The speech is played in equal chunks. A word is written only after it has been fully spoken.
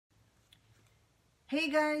Hey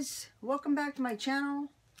guys, welcome back to my channel.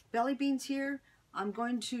 Belly Beans here. I'm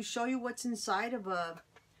going to show you what's inside of a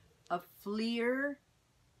Fleer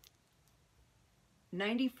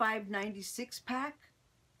 95-96 pack,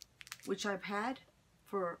 which I've had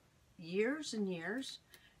for years and years,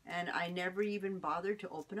 and I never even bothered to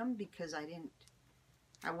open them because I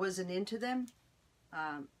wasn't into them.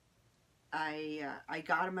 I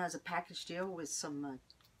got them as a package deal with some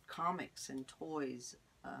comics and toys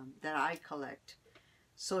that I collect.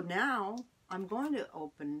 So now I'm going to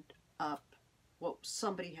open up what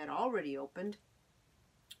somebody had already opened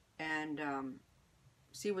and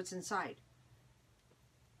see what's inside.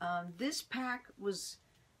 This pack was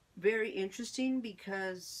very interesting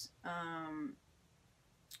because on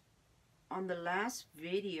the last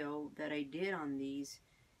video that I did on these,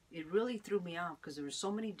 it really threw me off because there were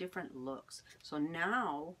so many different looks. So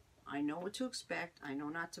now I know what to expect. I know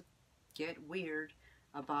not to get weird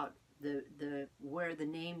about the where the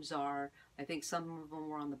names are. I think some of them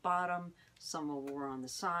were on the bottom, some of them were on the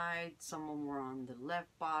side, some of them were on the left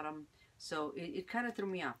bottom. So it kind of threw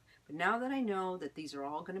me off. But now that I know that these are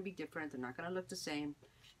all going to be different, they're not going to look the same,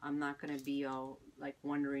 I'm not going to be all like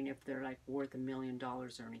wondering if they're like worth $1 million or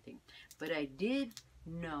anything. But I did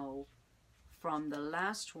know from the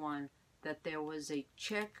last one that there was a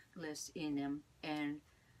checklist in them, and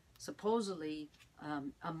supposedly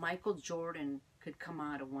a Michael Jordan could come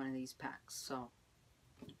out of one of these packs. So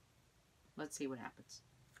let's see what happens.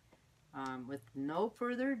 With no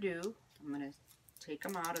further ado, I'm going to take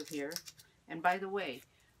them out of here. And by the way,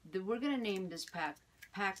 we're going to name this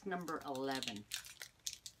pack number 11,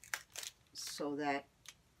 so that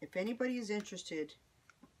if anybody is interested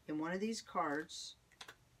in one of these cards,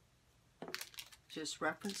 just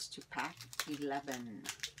reference to pack 11,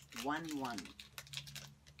 1-1.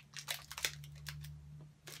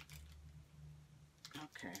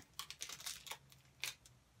 Okay.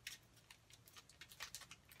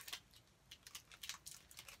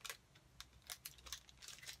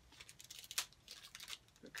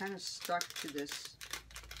 We're kind of stuck to this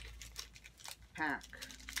pack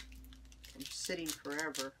from sitting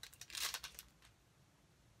forever.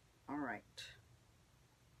 All right.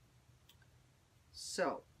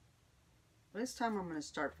 So this time I'm going to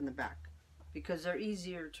start from the back because they're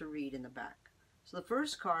easier to read in the back. So the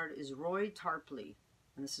first card is Roy Tarpley,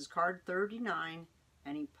 and this is card 39,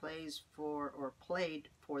 and he plays for, or played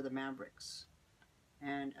for, the Mavericks.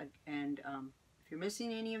 And if you're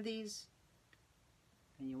missing any of these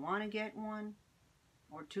and you want to get one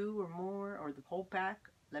or two or more or the whole pack,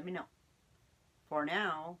 let me know. For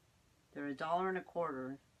now, they're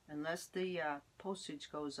 $1.25, unless the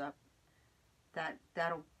postage goes up.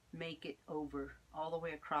 That'll make it over all the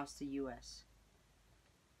way across the US.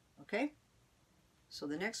 Okay? So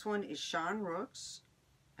the next one is Sean Rooks,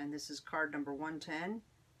 and this is card number 110,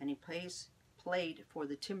 and he played for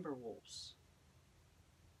the Timberwolves.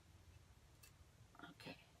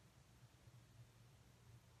 Okay.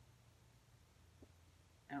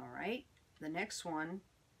 All right. The next one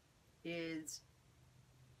is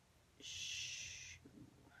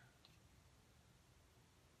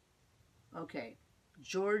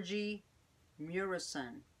Georgie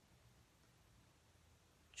Murison.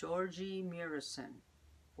 Georgie Murison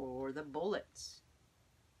for the Bullets.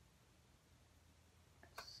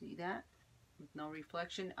 See that? With no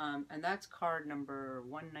reflection. And that's card number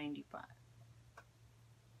 195.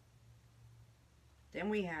 Then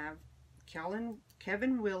we have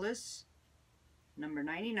Kevin Willis, number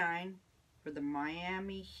 99, for the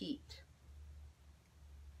Miami Heat.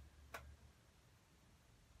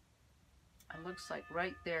 It looks like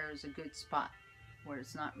right there is a good spot where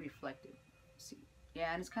it's not reflected. See?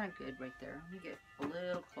 Yeah, and it's kind of good right there. Let me get a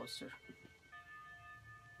little closer.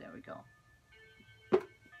 There we go.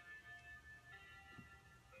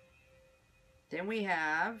 Then we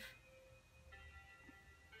have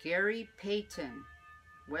Gary Payton,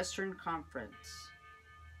 Western Conference.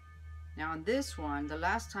 Now on this one, the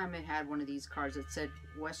last time it had one of these cards, it said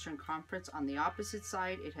Western Conference. On the opposite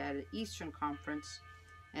side, it had an Eastern Conference,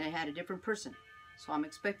 and it had a different person. So I'm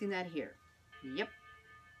expecting that here. Yep.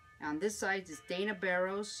 On this side is Dana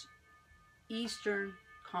Barros, Eastern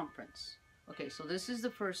Conference. Okay, so this is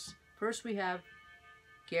the first. First we have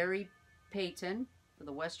Gary Payton for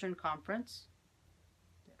the Western Conference.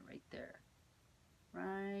 Right there.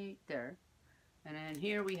 Right there. And then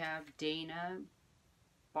here we have Dana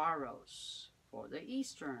Barros for the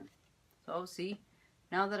Eastern. So see,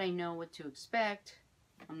 now that I know what to expect,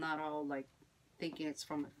 I'm not all like thinking it's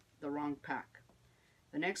from the wrong pack.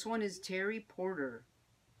 The next one is Terry Porter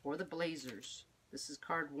for the Blazers. This is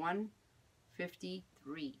card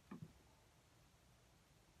 153.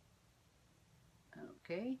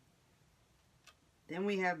 Okay. Then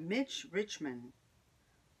we have Mitch Richmond,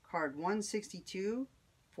 card 162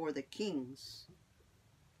 for the Kings.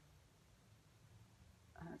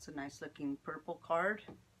 That's a nice looking purple card.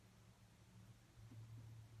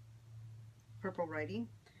 Purple writing.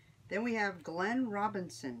 Then we have Glenn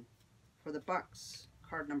Robinson for the Bucks,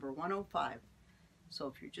 card number 105. So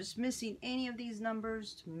if you're just missing any of these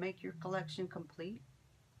numbers to make your collection complete,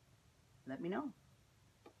 let me know.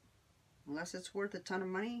 Unless it's worth a ton of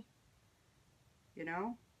money, you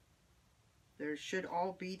know, there should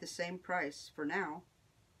all be the same price for now.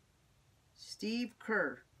 Steve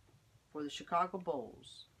Kerr for the Chicago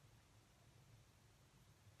Bulls.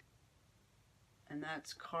 And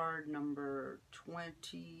that's card number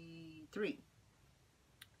 23.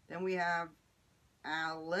 Then we have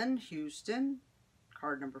Allen Houston,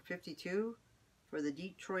 card number 52 for the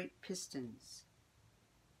Detroit Pistons.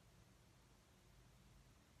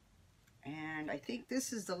 And I think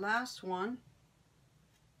this is the last one.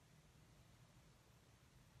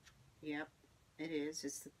 Yep, it is.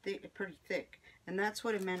 It's pretty thick. And that's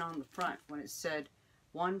what it meant on the front when it said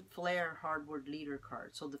one Flair Hardwood Leader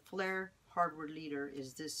card. So the Flair Hardwood Leader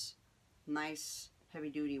is this nice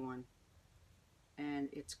heavy duty one. And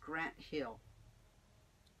it's Grant Hill.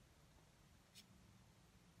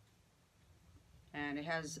 And it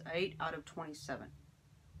has 8 out of 27.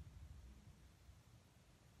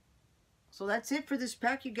 So that's it for this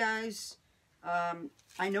pack, you guys.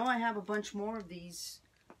 I know I have a bunch more of these,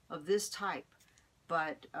 of this type,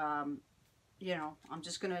 but you know, I'm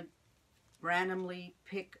just gonna randomly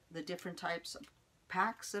pick the different types of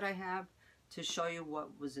packs that I have to show you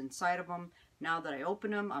what was inside of them. Now that I open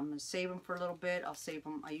them, I'm gonna save them for a little bit. I'll save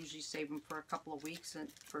them. I usually save them for a couple of weeks, and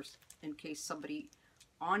first in case somebody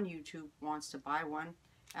on YouTube wants to buy one.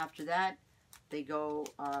 After that, they go.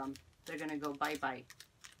 They're gonna go bye bye.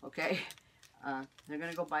 Okay. They're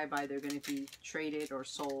going to go bye-bye. They're going to be traded or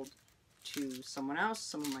sold to someone else,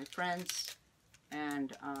 some of my friends.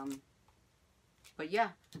 And, but yeah,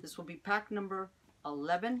 this will be pack number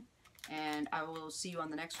 11. And I will see you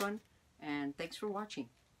on the next one. And thanks for watching.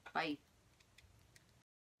 Bye.